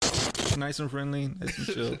nice and friendly, nice and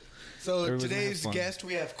chill. So Everybody's gonna today's have fun. guest,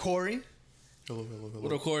 we have Corey. Hello.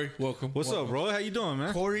 What up, Corey? Welcome. What's up, bro? How you doing,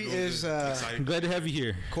 man? Corey is I'm glad to have you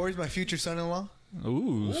here. Corey's my future son-in-law.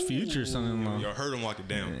 Ooh, future son-in-law. Y'all heard him lock it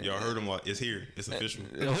down. Y'all heard him lock. It's here. It's official.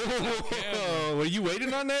 Oh, were you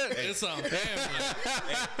waiting on that? It's on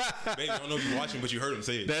camera. Baby, I don't know if you're watching, but you heard him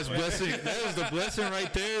say it. That's blessing. That was the blessing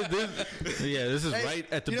right there. This is Hey, right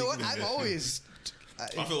at the you know beginning. what? I've always.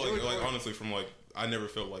 I feel like honestly, from like I never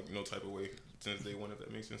felt like no type of way since day one. If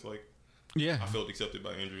that makes sense. Like Yeah, I felt accepted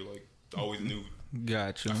by Andrew. Like I always knew.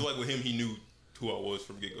 gotcha. I feel like with him, he knew who I was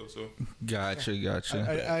from get go. So Gotcha.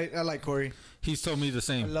 I like Corey. He's told me the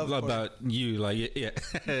same I love about you. Like, yeah,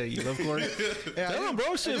 you love Corey. Yeah, Tell him,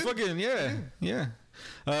 bro. Shit, fucking yeah.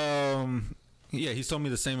 Yeah, he's told me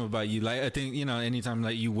the same about you. Like, I think anytime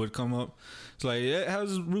like you would come up, it's like, yeah,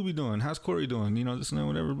 how's Ruby doing? How's Corey doing? This and that,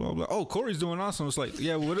 whatever, blah blah. Oh, Corey's doing awesome. It's like,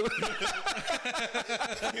 yeah, what? like,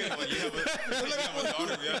 you have a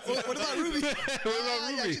daughter. Yeah. What about Ruby? What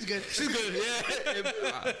about Yeah, Ruby? she's good. She's good.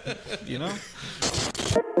 Yeah.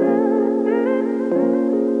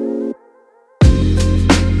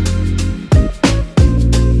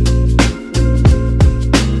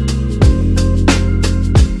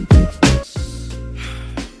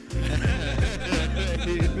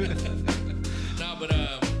 Nah, but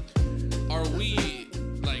are we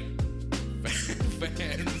like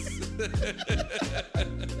fans?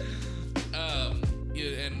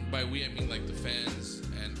 Yeah, and by we I mean like the fans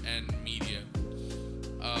and media.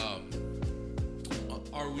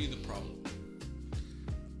 Are we the problem?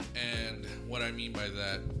 And what I mean by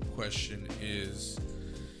that question is,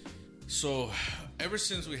 so ever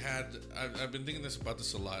since we had, I've been thinking about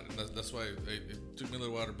this a lot, and that's why it took me a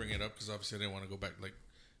little while to bring it up, because obviously I didn't want to go back like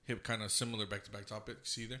hit kind of similar back-to-back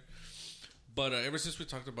topics either. But ever since we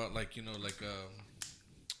talked about mental, like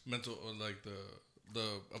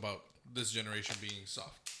the about this generation being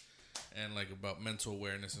soft, and like about mental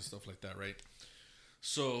awareness and stuff like that, right?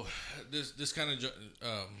 So this kind of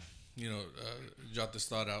jot this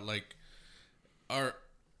thought out, like are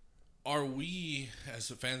we as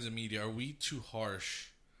fans of media, are we too harsh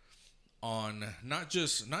on not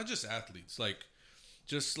just athletes, like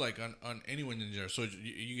just like on anyone in general? So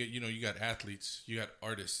you got athletes, you got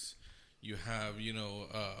artists, you have you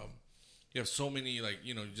have so many, like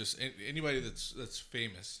just anybody that's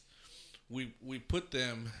famous. We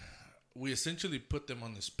essentially put them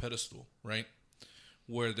on this pedestal, right?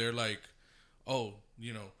 Where they're like, oh,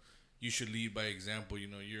 you should lead by example.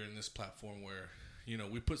 You're in this platform where,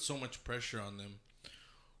 we put so much pressure on them.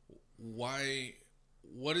 Why?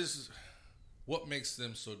 What makes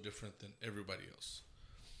them so different than everybody else?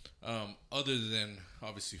 Other than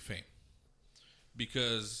obviously fame.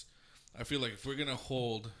 Because I feel like if we're gonna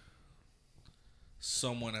hold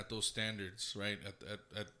someone at those standards, right,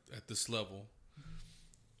 at this level,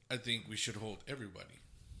 I think we should hold everybody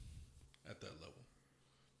at that level.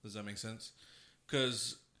 Does that make sense?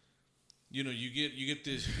 Because you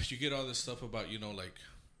get all this stuff about I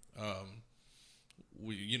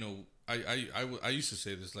used to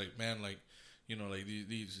say this, like, man, like like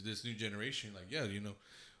this new generation, like, yeah,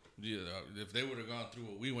 if they would have gone through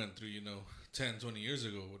what we went through 10, 20 years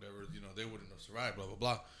ago, whatever, they wouldn't have survived, blah blah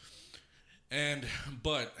blah.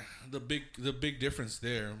 But the big difference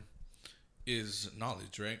there is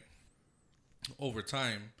knowledge, right? Over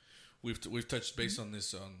time, we've touched base on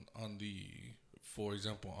this on the, for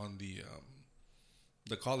example, on the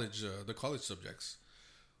college subjects,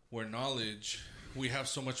 where knowledge, we have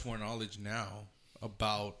so much more knowledge now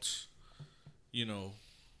about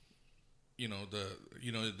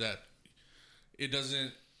that it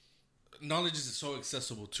doesn't, knowledge is so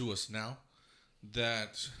accessible to us now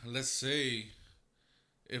that, let's say,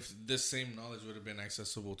 if this same knowledge would have been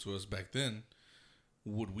accessible to us back then,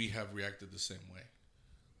 would we have reacted the same way?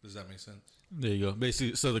 Does that make sense? There you go.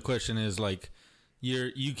 Basically, so the question is like,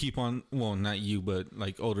 you keep on, well, not you, but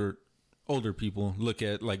like older people look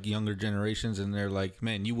at like younger generations and they're like,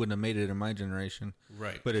 man, you wouldn't have made it in my generation.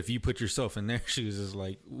 Right. But if you put yourself in their shoes, is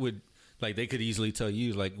like, they could easily tell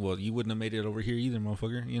you, like, well, you wouldn't have made it over here either,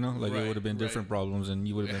 motherfucker. Like, it would have been different problems and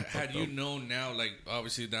you would have been had you known now, like,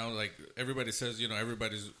 obviously now, like, everybody says,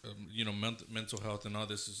 everybody's, mental health and all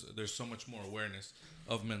this there's so much more awareness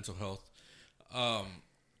of mental health.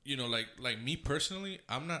 Like me personally,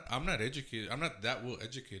 I'm not educated. I'm not that well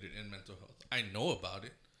educated in mental health. I know about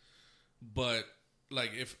it, but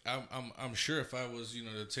like, if I'm sure if I was,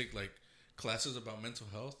 to take like classes about mental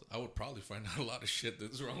health, I would probably find out a lot of shit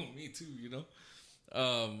that's wrong with me too,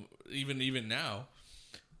 even now.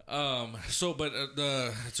 But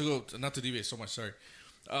to go, not to deviate so much, sorry.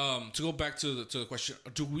 To go back to the question,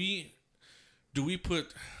 do we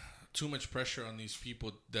put too much pressure on these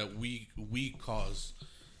people that we cause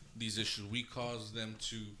these issues. We cause them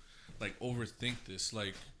to like overthink this,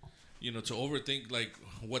 like, you know, to overthink like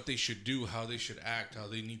what they should do, how they should act, how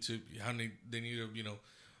they need to you know,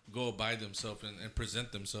 go by themselves and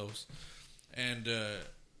present themselves, and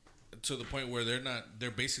to the point where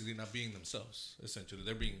they're basically not being themselves. Essentially,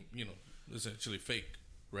 they're being, you know, essentially fake,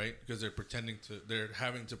 right? Because they're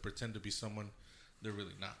having to pretend to be someone they're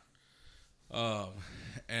really not.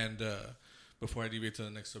 And before I deviate to the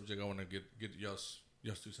next subject, I want to get y'all's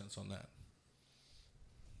 2 cents on that.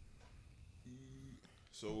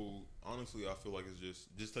 So honestly, I feel like it's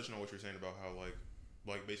just touching on what you're saying about how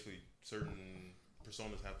like basically certain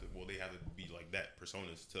personas have to be like that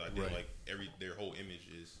personas to I think Right. like their whole image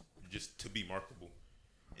is just to be marketable.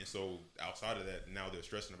 And so outside of that, now they're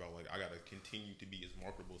stressing about like I gotta continue to be as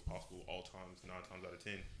marketable as possible all times, 9 times out of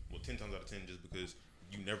 10. Well, 10 times out of 10, just because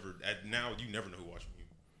you never know who's watching you.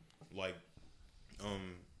 Like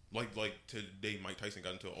today, Mike Tyson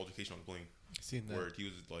got into an altercation on the plane. Seen that. Where he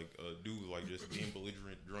was like a dude like just being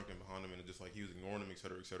belligerent, drunk, and behind him, and just like he was ignoring him, et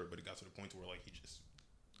cetera, et cetera. But it got to the point to where like he just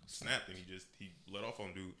snapped and he let off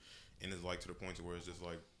on dude, and it's like to the point to where it's just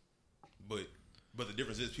like, but the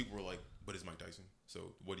difference is people were like, but it's Mike Tyson,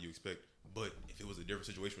 so what do you expect? But if it was a different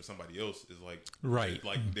situation with somebody else, it's like Right.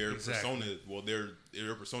 like their Exactly. persona. Well,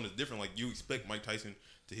 their persona is different. Like you expect Mike Tyson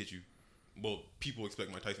to hit you. Well, people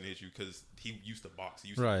expect Mike Tyson to hit you because he used to box. He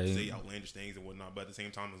used Right. to say outlandish things and whatnot. But at the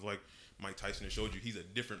same time, it's like Mike Tyson has showed you he's a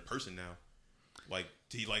different person now.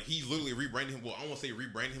 He's literally rebranding him. Well, I won't say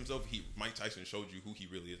rebranding himself. Mike Tyson showed you who he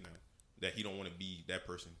really is now. That he don't want to be that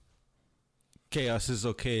person. Chaos is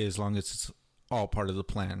okay as long as it's all part of the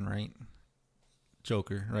plan, right?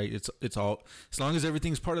 Joker, right? It's all, as long as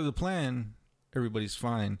everything's part of the plan, everybody's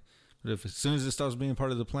fine. But if as soon as it stops being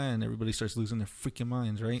part of the plan, everybody starts losing their freaking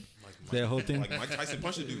minds, right? That whole thing. Like Mike Tyson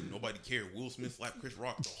punched a dude. Nobody cared. Will Smith slapped Chris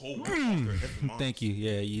Rock. The whole world lost their effing minds. Thank you.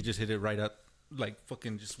 Yeah, you just hit it right up. Like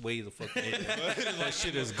fucking just way the fuck. That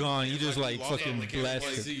shit is gone. You just like fucking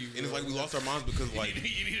blasted. And it's like we lost our minds because like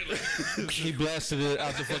He blasted it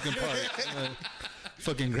out the fucking park.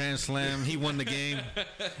 Fucking grand slam. He won the game.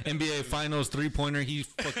 NBA Finals 3-pointer. He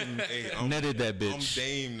fucking netted that I'm bitch.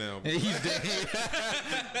 Dame now. Bro. He's dead.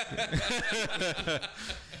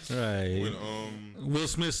 Right. When, Will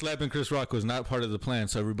Smith slapping Chris Rock was not part of the plan,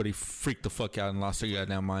 so everybody freaked the fuck out and lost their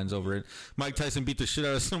goddamn minds over it. Mike Tyson beat the shit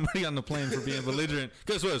out of somebody on the plane for being belligerent.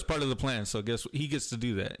 Guess what? It's part of the plan, so guess what? He gets to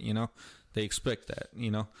do that, you know? They expect that, you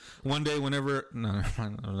know? One day, whenever... No,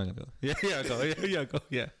 I'm not going to go. Yeah, go.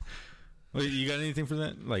 Yeah. Well, you got anything for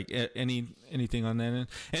that? Like, anything on that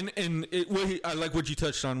end? And I like what you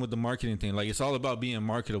touched on with the marketing thing. Like, it's all about being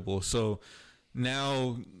marketable, so...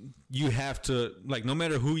 Now you have to, like, no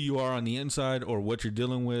matter who you are on the inside or what you're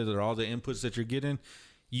dealing with or all the inputs that you're getting,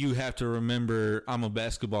 you have to remember, I'm a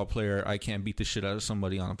basketball player. I can't beat the shit out of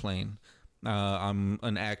somebody on a plane. I'm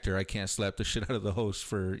an actor. I can't slap the shit out of the host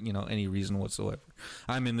for, you know, any reason whatsoever.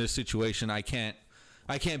 I'm in this situation. I can't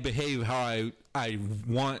behave how I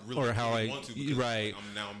want really or how I want to because right.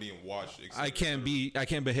 I'm being watched. I can't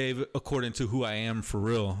behave according to who I am for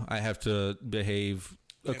real. I have to behave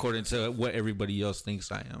according to what everybody else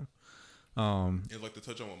thinks I am. And like to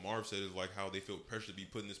touch on what Marv said is like how they feel pressure to be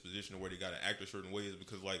put in this position where they got to act a certain way is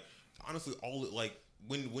because like honestly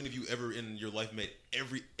when have you ever in your life met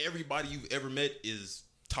everybody you've ever met is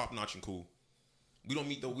top notch and cool. We don't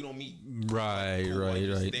meet Right, cool,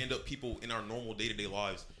 right. stand up people in our normal day-to-day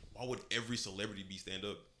lives. Why would every celebrity be stand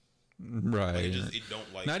up? Right. Like it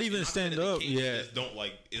don't like not even not stand that they up. can't, Yeah. Just don't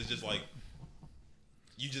like. It's just like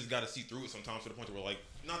you just got to see through it sometimes to the point where like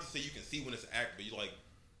not to say you can see when it's an act, but you like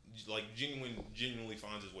genuinely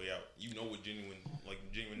finds his way out. You know what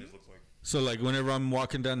genuineness looks like. So like whenever I'm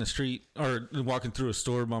walking down the street or walking through a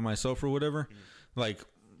store by myself or whatever, like,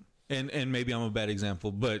 and maybe I'm a bad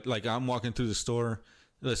example, but like I'm walking through the store.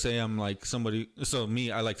 Let's say I'm like somebody. So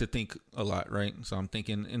me, I like to think a lot, right? So I'm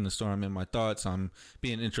thinking in the store. I'm in my thoughts. I'm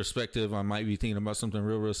being introspective. I might be thinking about something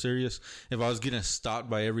real serious. If I was getting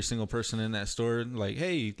stopped by every single person in that store, like,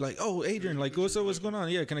 hey, like, oh, Adrian, like, what's up? What's going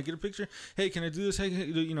on? Yeah, can I get a picture? Hey, can I do this? Hey,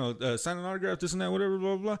 you know, sign an autograph, this and that, whatever,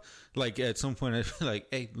 blah, blah, blah. Like, at some point, I'd be like,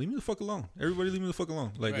 hey, leave me the fuck alone. Everybody leave me the fuck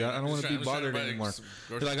alone. Like, Right. I don't want to be bothered anymore.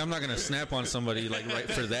 Like, I'm not going to snap on somebody, like, right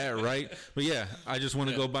for that, right? But yeah, I just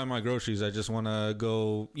want to go buy my groceries. I just want to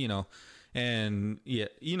go, you know, and yeah,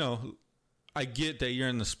 you know, I get that you're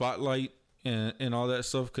in the spotlight and all that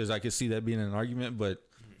stuff because I could see that being an argument, but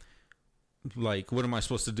like, what am I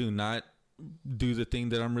supposed to do? Not do the thing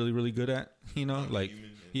that I'm really good at, you know? Like,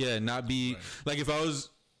 yeah, not be like if I was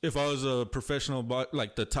a professional,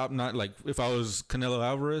 like the top, not like if I was Canelo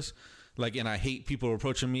Alvarez, like, and I hate people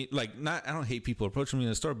approaching me. Like, I don't hate people approaching me in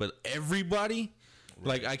the store, but everybody.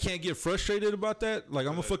 Like, I can't get frustrated about that. Like,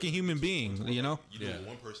 I'm a fucking human being, you know? You do it with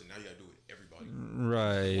one person, now you gotta do it with everybody.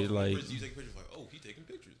 Right, One like. person, you take pictures, like, oh, he taking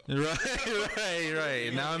pictures.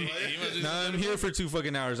 Right. Now I'm here for 2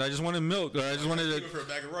 fucking hours. I just wanted milk, or I just wanted Even for a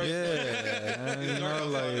bag of rice. yeah, you know,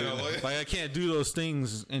 like I can't do those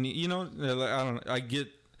things, and you know, like, I get,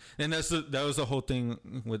 and that was the whole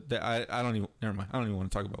thing with that. I don't even, never mind. I don't even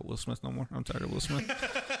want to talk about Will Smith no more. I'm tired of Will Smith.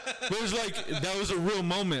 But it was like, that was a real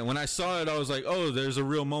moment. When I saw it, I was like, oh, there's a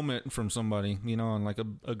real moment from somebody, you know, on like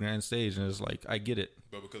a grand stage, and it's like, I get it.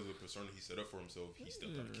 But because of the persona he set up for himself, he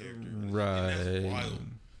stepped out of character. Right. And that's wild.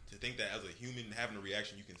 To think that as a human having a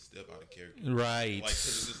reaction, you can step out of character. Right. Like, 'cause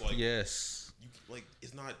it's just like, yes. you, like,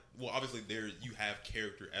 it's not, well, obviously you have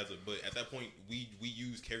character but at that point we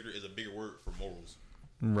use character as a bigger word for morals.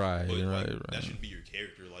 Right. But Right. that shouldn't be your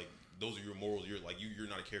character. Like, those are your morals. You're like, you're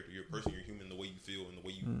not a character. You're a person. You're human. The way you feel and the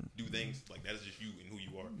way you do things, like, that is just you and who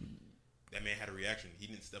you are. That man had a reaction. He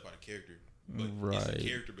didn't step out of character. But it's a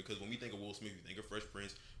character, because when we think of Will Smith, we think of Fresh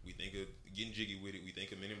Prince, we think of Getting Jiggy with It, we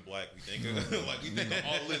think of Men in Black, we think of like, we think of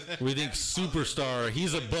all this. We think superstar.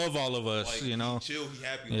 He's above all of us, Like, you know. he chill, he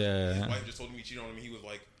happy. Yeah. His wife just told him he cheated on him, and he was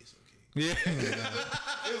like, it's okay. Yeah.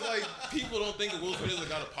 It's like, people don't think of Will Smith as a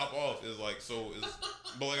guy to pop off. It's like, so it's,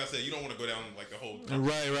 but like I said, you don't want to go down like the whole.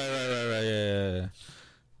 Right. Yeah.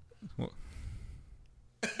 Well,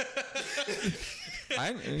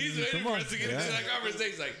 He's waiting come for on. us to get into that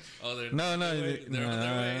conversation. He's like, oh, they're No, they're on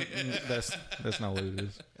their way. that's not what it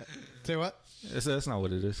is. Say what? That's not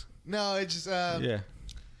what it is. No, it's just Yeah.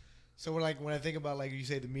 So when I think about, like, you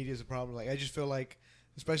say the media is a problem, like, I just feel like,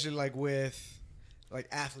 especially like with like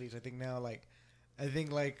athletes, I think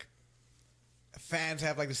like fans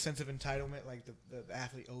have like the sense of entitlement, like the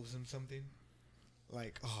athlete owes them something.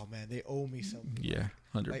 Like, oh man, they owe me something. Yeah,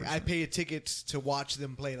 100%. Like, I pay tickets to watch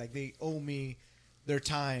them play. Like, they owe me their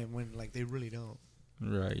time, when like they really don't.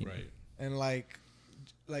 Right. And like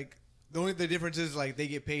the difference is, like, they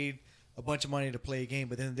get paid a bunch of money to play a game,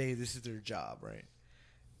 but at the end of the day, this is their job, right?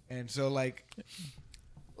 And so like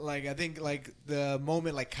I think like the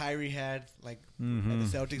moment like Kyrie had like at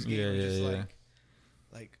the Celtics game, Yeah, was just yeah.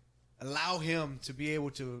 like allow him to be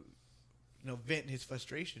able to, you know, vent his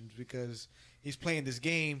frustrations, because he's playing this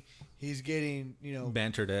game, he's getting, you know,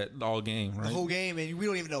 Bantered at all game, the right? whole game, and we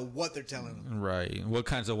don't even know what they're telling him. Right. What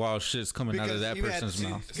kinds of wild shit's coming out of that even person's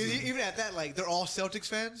mouth? Because even at that, like, they're all Celtics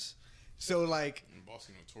fans, so like,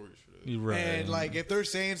 Boston notorious for that. Right. and like if they're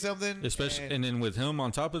saying something, especially, and then with him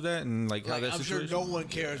on top of that, and like how like, that I'm sure situation. no one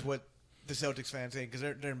cares what the Celtics fans say, because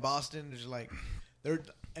they're in Boston. There's like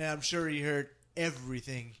and I'm sure he heard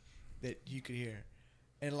everything that you could hear,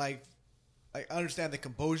 and like I understand the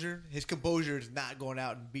composure. His composure is not going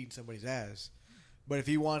out and beating somebody's ass, but if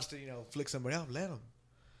he wants to, you know, flick somebody out, let him.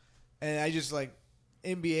 And I just like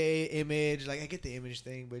NBA image. Like, I get the image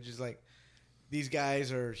thing, but just like, these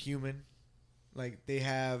guys are human. Like, they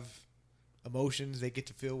have emotions. They get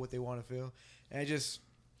to feel what they want to feel. And I just,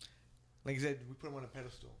 like I said, we put them on a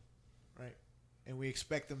pedestal, right? And we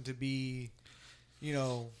expect them to be, you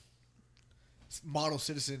know, model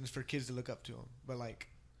citizens for kids to look up to him. But like,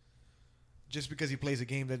 just because he plays a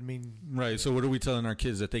game doesn't mean Right. So what are we telling our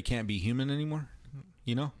kids, that they can't be human anymore?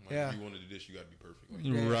 You know? Like, Yeah. if you want to do this, you got to be perfect. Like,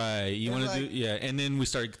 Yeah. Right. You And want to like- do, yeah. And then we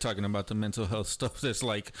started talking about the mental health stuff. That's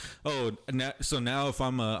like, oh, so now if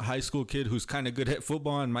I'm a high school kid who's kind of good at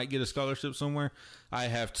football and might get a scholarship somewhere, I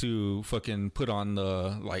have to fucking put on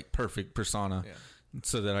the like perfect persona. Yeah.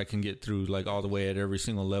 So that I can get through like all the way at every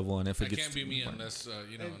single level, and if it That gets can't be me unless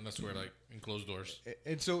unless we're like in closed doors.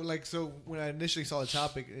 And so when I initially saw the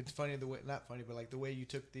topic, it's funny the way, not funny, but like the way you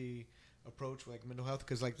took the approach with like mental health,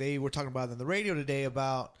 because like they were talking about it on the radio today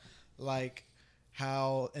about like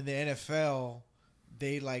how in the NFL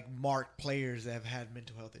they like mark players that have had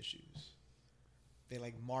mental health issues. They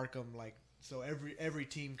like mark them, like, so every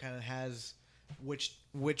team kind of has which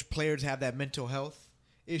players have that mental health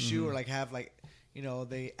issue, or like have like, you know,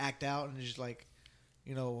 they act out, and it's just like,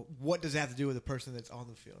 you know, what does that have to do with the person that's on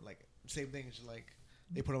the field? Like, same thing. It's like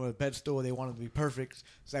they put them on a pedestal. They want them to be perfect,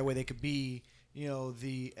 so that way they could be, you know,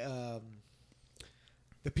 the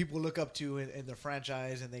people look up to in their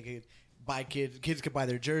franchise, and they could buy kids could buy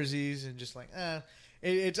their jerseys, and just like,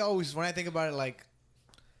 it's always, when I think about it, like,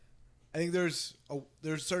 I think there's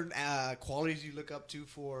certain qualities you look up to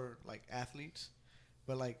for like athletes,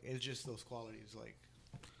 but like it's just those qualities, like.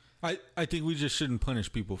 I think we just shouldn't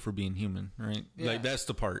punish people for being human, right? Yeah. Like, that's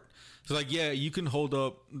the part. So like, yeah, you can hold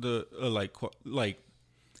up the like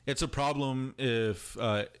it's a problem if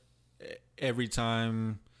every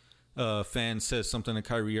time fan says something to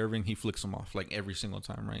Kyrie Irving, he flicks him off like every single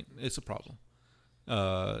time, right? It's a problem.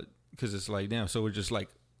 Because it's like, damn, so we're just like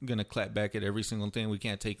gonna clap back at every single thing. We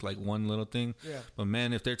can't take like one little thing. Yeah. But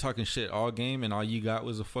man, if they're talking shit all game and all you got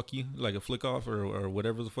was a fuck you, like a flick off or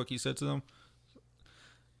whatever the fuck you said to them,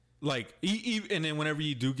 like, and then whenever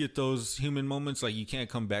you do get those human moments, like you can't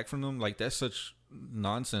come back from them. Like that's such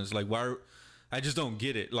nonsense. Like why? I just don't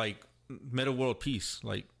get it. Like Meta World Peace,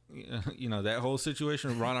 like you know that whole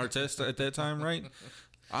situation. Ron Artest at that time, right?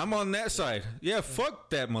 I'm on that side. Yeah, fuck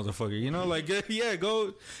that motherfucker. You know, like, yeah,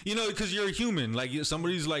 go, you know, because you're a human. Like,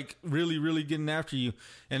 somebody's, like, really, really getting after you.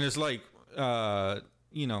 And it's like,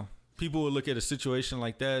 you know, people will look at a situation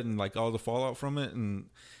like that and, like, all the fallout from it.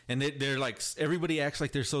 And they're, like, everybody acts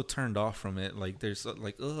like they're so turned off from it. Like, they're so,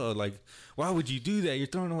 like, ugh, like, why would you do that? You're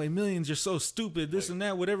throwing away millions. You're so stupid. This and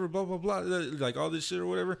that, whatever, blah, blah, blah. Like, all this shit or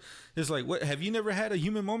whatever. It's like, what? Have you never had a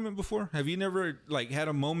human moment before? Have you never, like, had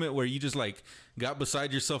a moment where you just, like, got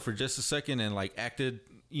beside yourself for just a second and, like, acted,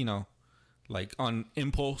 you know, like, on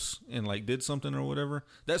impulse and, like, did something or whatever?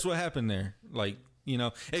 That's what happened there. Like, you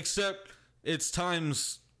know, except it's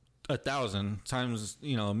times 1,000, times,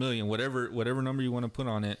 you know, 1,000,000, whatever number you want to put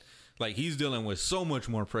on it. Like, he's dealing with so much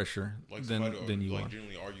more pressure like than you like, are.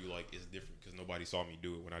 generally argue, like, it's different because nobody saw me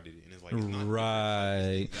do it when I did it. And it's like, it's not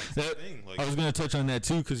right. It's the thing. Like, I was going to touch on that,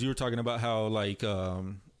 too, because you were talking about how, like,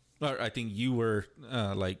 I think you were,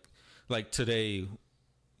 like today,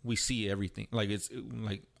 we see everything. Like, it's,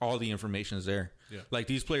 like, all the information is there. Yeah. Like,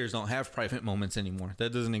 these players don't have private moments anymore.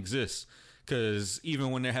 That doesn't exist. Because even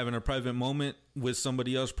when they're having a private moment with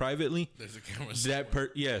somebody else privately, there's a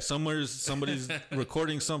camera. Somebody's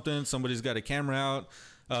recording something. Somebody's got a camera out,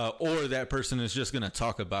 or that person is just gonna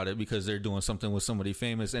talk about it because they're doing something with somebody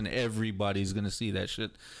famous, and everybody's gonna see that shit.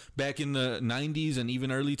 Back in the '90s and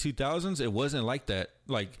even early 2000s, it wasn't like that.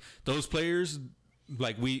 Like those players.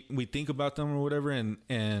 Like we think about them or whatever,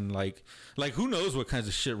 and like who knows what kinds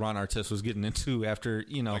of shit Ron Artest was getting into after,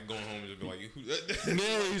 you know, like going home and just be like,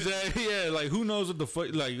 yeah, exactly, yeah, like who knows what the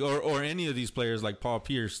fuck, like or any of these players like Paul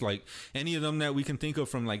Pierce, like any of them that we can think of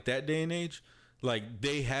from like that day and age, like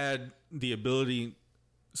they had the ability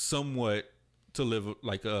somewhat to live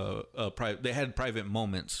like a private. They had private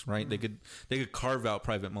moments, right? Mm-hmm. They could carve out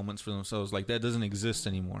private moments for themselves. Like that doesn't exist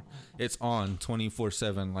anymore. It's on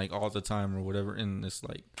 24/7, like all the time or whatever. And it's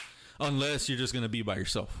like, unless you're just gonna be by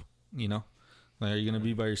yourself, you know. Like, are you gonna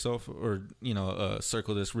be by yourself, or you know, a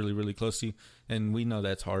circle that's really, really close to you? And we know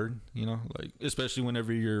that's hard, you know. Like especially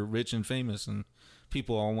whenever you're rich and famous, and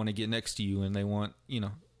people all want to get next to you, and they want, you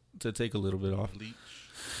know, to take a little bit off. Leech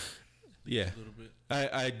yeah, a little bit.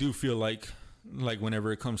 I do feel like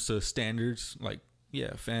whenever it comes to standards, like,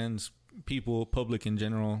 yeah, fans, people, public in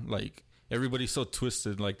general, like everybody's so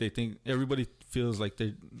twisted. Like they think everybody feels like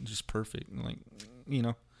they're just perfect, like, you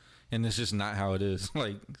know, and it's just not how it is.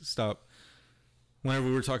 Like, stop. Whenever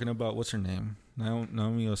we were talking about what's her name,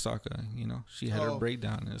 Naomi Osaka, you know, she had her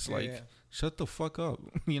breakdown, and it's shut the fuck up.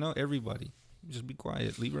 You know, everybody just be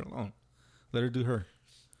quiet, leave her alone, let her do her.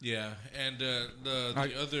 Yeah, and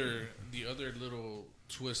the other little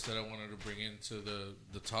twist that I wanted to bring into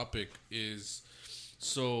the topic is,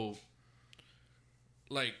 so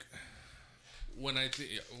like when I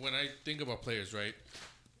think about players, right?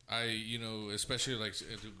 I, you know, especially like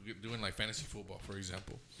doing like fantasy football, for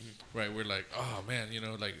example, right? We're like, oh man, you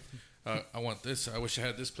know, like I want this. I wish I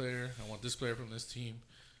had this player. I want this player from this team,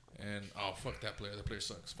 and oh fuck that player. That player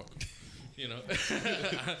sucks. Fuck him. You know,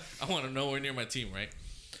 I want to nowhere near my team, right?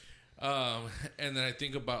 And then I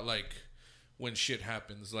think about like when shit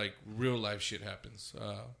happens, like real life shit happens.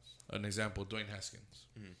 An example, Dwayne Haskins.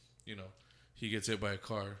 Mm-hmm. You know, he gets hit by a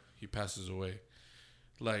car. He passes away.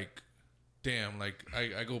 Like, damn, like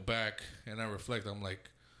I go back and I reflect. I'm like,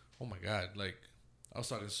 oh my God, like I was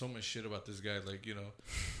talking so much shit about this guy. Like, you know,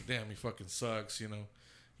 damn, he fucking sucks. You know,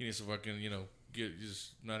 he needs to fucking, you know,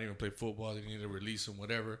 just not even play football. They need to release him,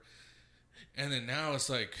 whatever. And then now it's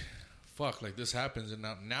like, fuck, like this happens, and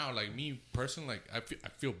now like me personally, like I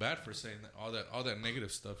feel bad for saying that, all that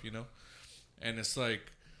negative stuff, you know. And it's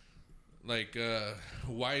like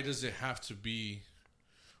why does it have to be?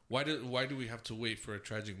 Why do we have to wait for a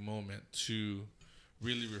tragic moment to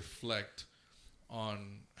really reflect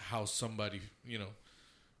on how somebody, you know?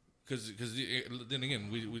 Because then again,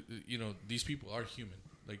 we you know, these people are human,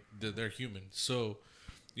 like they're human. So,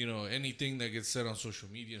 you know, anything that gets said on social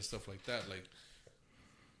media and stuff like that, like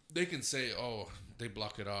they can say, oh, they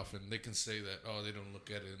block it off, and they can say that, oh, they don't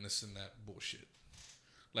look at it and this and that bullshit.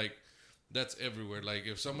 Like that's everywhere. Like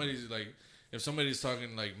if somebody's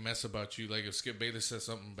talking like mess about you, like if Skip Bayless says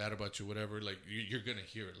something bad about you, whatever, like you're gonna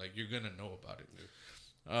hear it, like you're gonna know about it.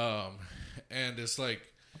 And it's like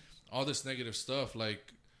all this negative stuff, like,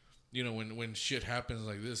 you know, when shit happens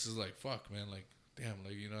like this, is like, fuck, man, like, damn,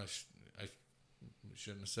 like, you know, I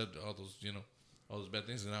shouldn't have said all those, you know, all those bad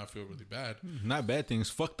things, and now I feel really bad. Not bad things,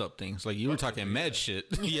 fucked up things. Like you were talking mad shit.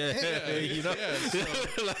 Yeah, you know. Yeah,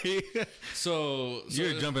 Like, so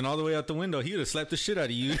you're jumping all the way out the window. He would have slapped the shit out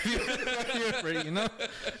of you. You know.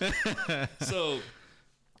 So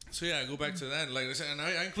yeah, I go back to that. Like I said, and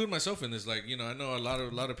I include myself in this. Like, you know, I know a lot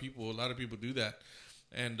of people do that,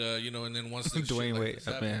 and you know, and then once Dwayne Wade,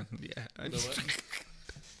 man, yeah. The what?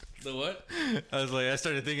 The what? I was like, I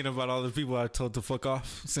started thinking about all the people I told to fuck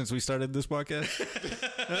off since we started this podcast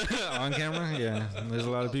on camera. Yeah, there's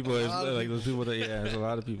a lot of people. Like those people that, yeah, there's a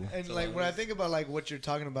lot of people. And like when I think about like what you're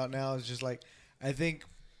talking about now, it's just like I think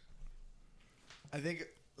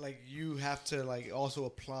like you have to like also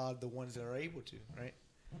applaud the ones that are able to, right?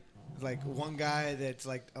 Like one guy that's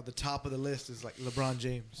like at the top of the list is like LeBron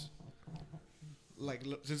James. Like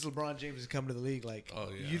since LeBron James has come to the league, like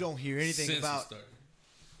you don't hear anything about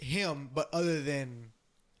him, but other than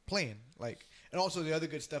playing, like, and also the other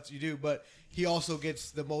good stuff you do, but he also gets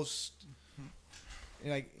the most,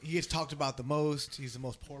 like, he gets talked about the most. He's the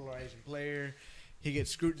most polarizing player. He gets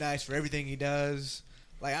scrutinized for everything he does.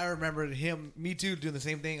 Like, I remember me too, doing the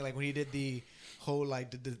same thing, like when he did the whole like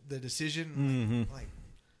the decision, like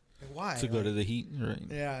why to go to the Heat, right?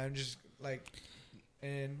 Yeah, I'm just like,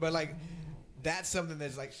 but like that's something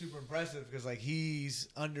that's like super impressive because like he's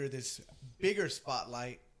under this bigger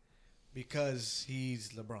spotlight because he's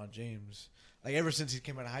LeBron James. Like ever since he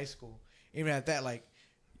came out of high school, even at that, like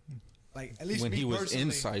at least when me he was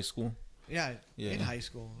in high school. Yeah, in high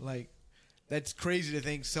school. Like that's crazy to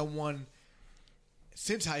think someone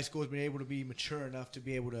since high school has been able to be mature enough to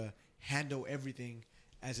be able to handle everything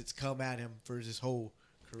as it's come at him for his whole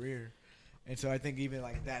career. And so I think even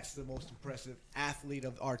like that's the most impressive athlete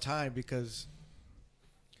of our time because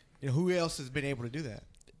you know who else has been able to do that?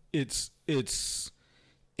 It's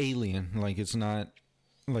alien. Like it's not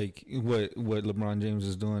like what LeBron James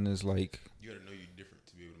is doing is like you gotta know you're different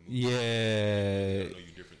to be able to move. Yeah, You gotta know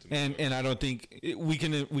you're different to move. and I don't think we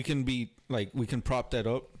can be like we can prop that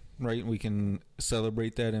up, right? We can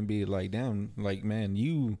celebrate that and be like, damn, like man,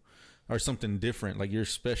 you are something different. Like you're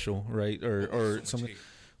special, right? Or so something. hate.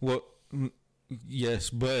 Well, yes,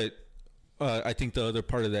 but I think the other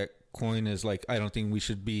part of that coin is like I don't think we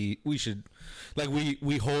should like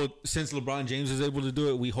we hold, since LeBron James is able to do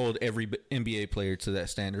it, we hold every NBA player to that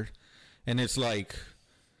standard, and it's like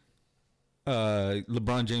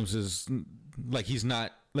LeBron James is like he's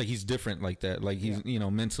not like he's different like that, like he's you know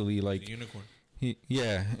mentally like the unicorn.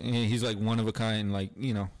 He's like one of a kind, like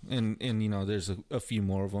you know, and you know there's a few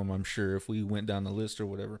more of them I'm sure if we went down the list or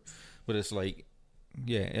whatever, but it's like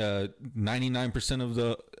 99% of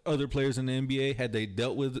the other players in the NBA, had they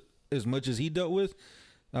dealt with as much as he dealt with,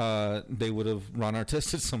 they would have Ron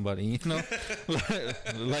Artested somebody, you know.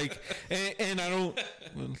 like and I don't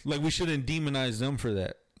like we shouldn't demonize them for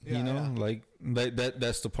that, you know. Like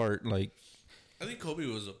that's the part. Like I think Kobe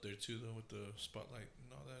was up there too, though, with the spotlight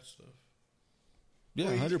and all that stuff. Yeah,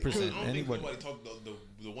 100%. I don't think Anybody. nobody talked.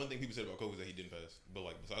 The one thing people said about Kobe is that he didn't pass. But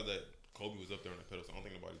like besides that, Kobe was up there on the pedestal. I don't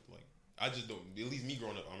think nobody like. I just don't. At least me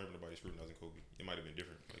growing up, I remember nobody scrutinizing Kobe. It might have been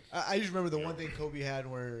different. Like I just remember the one thing Kobe had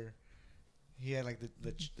where he had like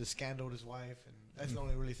the scandal with his wife, and that's the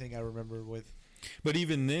only really thing I remember with. But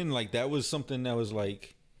even then, like that was something that was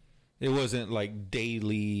like, it wasn't like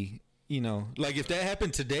daily. You know, like if that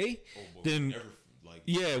happened today, then never, like,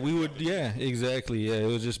 yeah, we would. Yeah, exactly. Yeah, it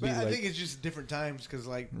would just be But like. I think it's just different times because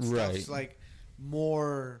like Right. stuff's like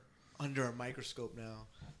more under a microscope now.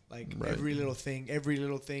 Like Right. every little thing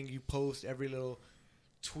you post, every little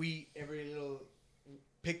tweet, every little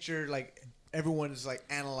picture, like everyone's like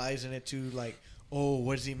analyzing it to like, oh,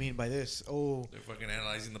 what does he mean by this? Oh, They're fucking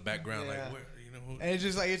analyzing the background, Yeah. like where you know. Who, and it's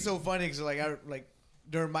just like it's so funny because like I like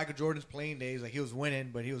during Michael Jordan's playing days, like he was winning,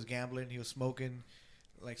 but he was gambling, he was smoking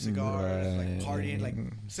like cigars, like partying, like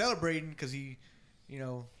celebrating because he, you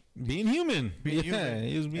know, being human. being yeah, human.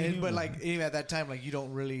 he was being And- human. But like even at that time, like you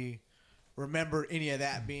don't really remember any of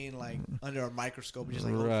that being like under a microscope. You're just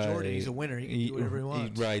like, oh, Jordan, he's a winner. He can do whatever he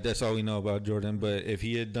wants. Right, that's all we know about Jordan. But if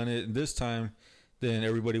he had done it this time, then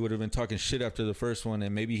everybody would have been talking shit after the first one,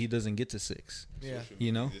 and maybe he doesn't get to 6. Yeah. social You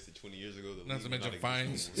media know? existed 20 years ago. The Not league to did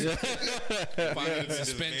mention exist fines. anymore. fines,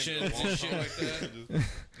 suspensions, and shit like that.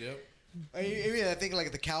 Yep. I mean, I think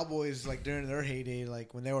like the Cowboys, like during their heyday,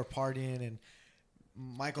 like when they were partying and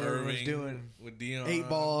Michael Irvin was Irving doing with Dion. 8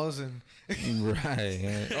 balls and Right.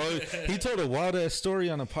 Yeah. Oh, he told a wild ass story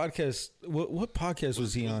on a podcast. What podcast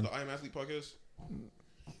was he on? The I Am Athlete podcast.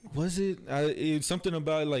 Was it? It's something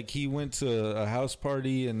about like he went to a house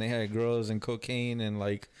party and they had girls and cocaine and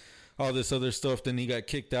like all this other stuff. Then he got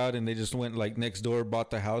kicked out, and they just went like next door, bought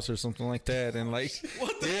the house or something like that, and like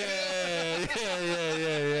yeah.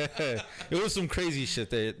 It was some crazy shit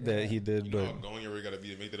that he did, You but. know how going everywhere gotta be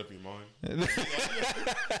to make that up in your mind. You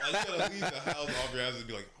gotta leave the house off your ass and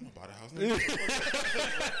be like, I'm gonna buy the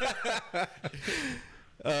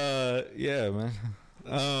house. Yeah, man.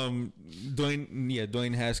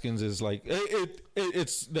 Dwayne Haskins is like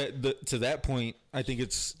it's that to that point. I think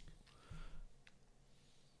it's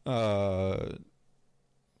like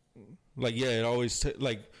it always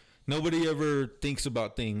like nobody ever thinks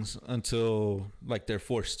about things until like they're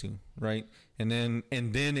forced to, right? And then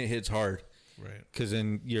it hits hard. Right. Because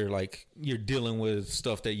then you're dealing with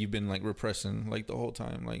stuff that you've been like repressing like the whole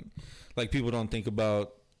time. Like people don't think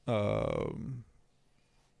about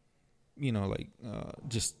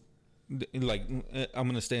just like I'm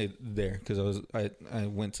gonna stay there because I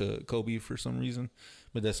went to Kobe for some reason,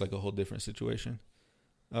 but that's like a whole different situation.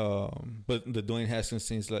 But the Dwayne Haskins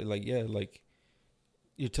thing is like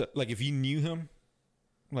if you knew him,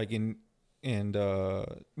 like you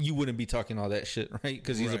wouldn't be talking all that shit, right?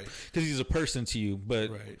 Because he's a person to you, but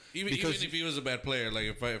right. Even if he was a bad player, like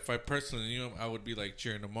if I personally knew him, I would be like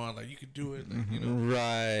cheering him on, like you could do it, like, you know.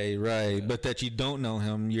 Right. Yeah. But that you don't know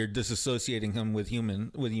him, you're disassociating him with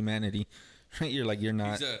humanity. Right? You're like you're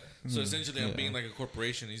not. So essentially, I'm being like a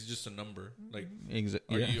corporation. He's just a number. Like,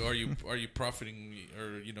 exactly. Are you profiting,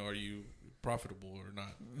 or are you profitable or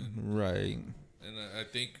not? Right. And I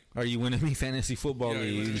think, are you winning me fantasy football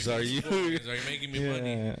leagues? Are you making me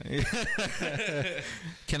money?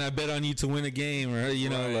 Can I bet on you to win a game? Or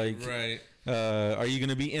right. Are you going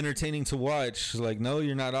to be entertaining to watch? Like, no,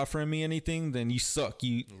 you're not offering me anything. Then you suck.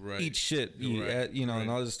 You eat shit. And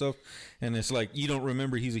all this stuff. And it's like you don't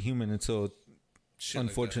remember he's a human until,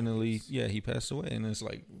 unfortunately, he passed away. And it's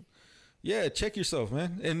like, yeah, check yourself,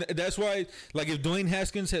 man. And that's why, like, if Dwayne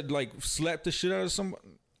Haskins had like slapped the shit out of somebody.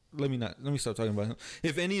 Let me stop talking about him.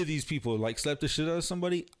 If any of these people like slapped the shit out of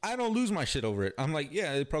somebody, I don't lose my shit over it. I'm like,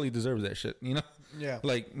 yeah, it probably deserves that shit, you know? Yeah.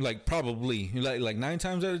 Like probably like 9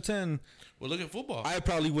 times out of 10. Well, look at football. I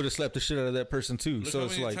probably would have slapped the shit out of that person too. Look so how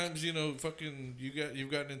it's many like times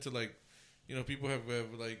you've gotten into like, people have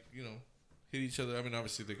like hit each other. I mean,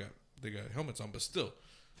 obviously they got helmets on, but still,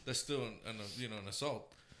 that's still an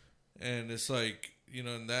assault. And it's like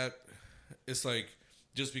and that it's like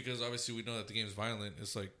just because obviously we know that the game is violent,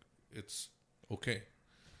 it's like. It's okay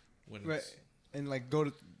when right, and like going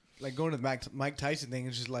to the Mike Tyson thing.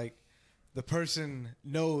 It's just like the person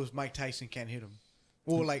knows Mike Tyson can't hit him.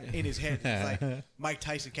 Well, like in his head, it's like Mike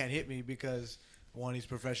Tyson can't hit me because one, he's a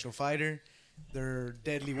professional fighter. They're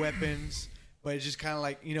deadly weapons, but it's just kind of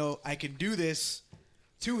like I can do this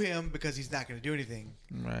to him because he's not going to do anything.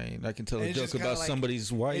 Right, I can tell a joke about somebody's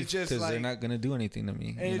wife because they're not going to do anything to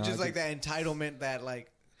me. And it's just like that entitlement, that like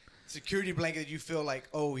security blanket that you feel like,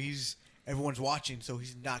 oh, everyone's watching, so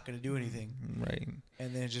he's not going to do anything. Right.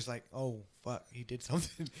 And then it's just like, oh, fuck, he did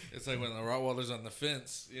something. It's like when the Rottweiler's on the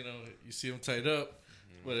fence, you see him tied up,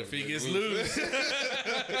 but if he gets loose.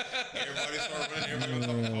 Everybody start running,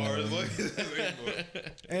 everybody cars.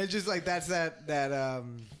 And it's just like that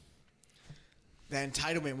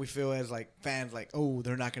entitlement we feel as like fans, like, oh,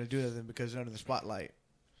 they're not going to do that because they're under the spotlight.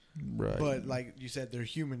 Right. But like you said, they're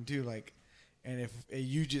human too, like. And if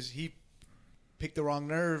he picked the wrong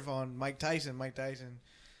nerve on Mike Tyson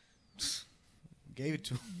gave it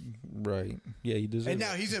to him. Right. Yeah, he deserves it. And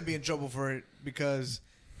now he's going to be in trouble for it because...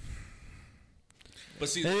 But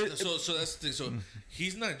see, so that's the thing. So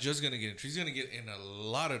he's not just going to get in. He's going to get in a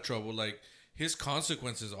lot of trouble. Like, his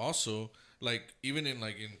consequences also, like, even in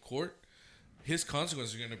court, his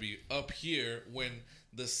consequences are going to be up here when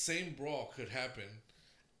the same brawl could happen.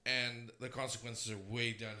 And the consequences are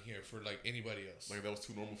way down here for like anybody else. Like that was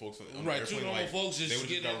two normal folks. Right, two normal folks just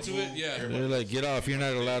getting into it. Yeah, they're like, get off! You're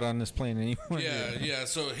not allowed on this plane anymore. Yeah.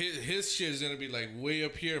 So his shit is gonna be like way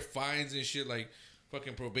up here, fines and shit, like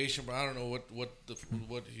fucking probation. But I don't know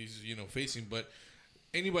what he's facing. But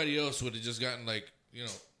anybody else would have just gotten like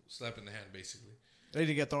slap in the hand basically. They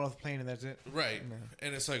didn't get thrown off the plane and that's it. Right, no.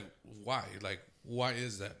 And it's like why? Like why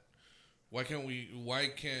is that? Why can't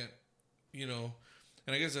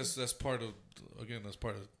And I guess that's part of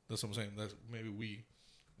that's what I'm saying. That's maybe we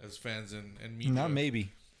as fans and media not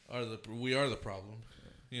maybe we are the problem,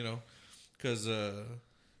 because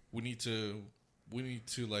we need to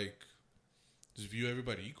like just view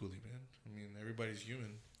everybody equally, man. I mean, everybody's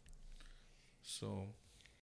human, so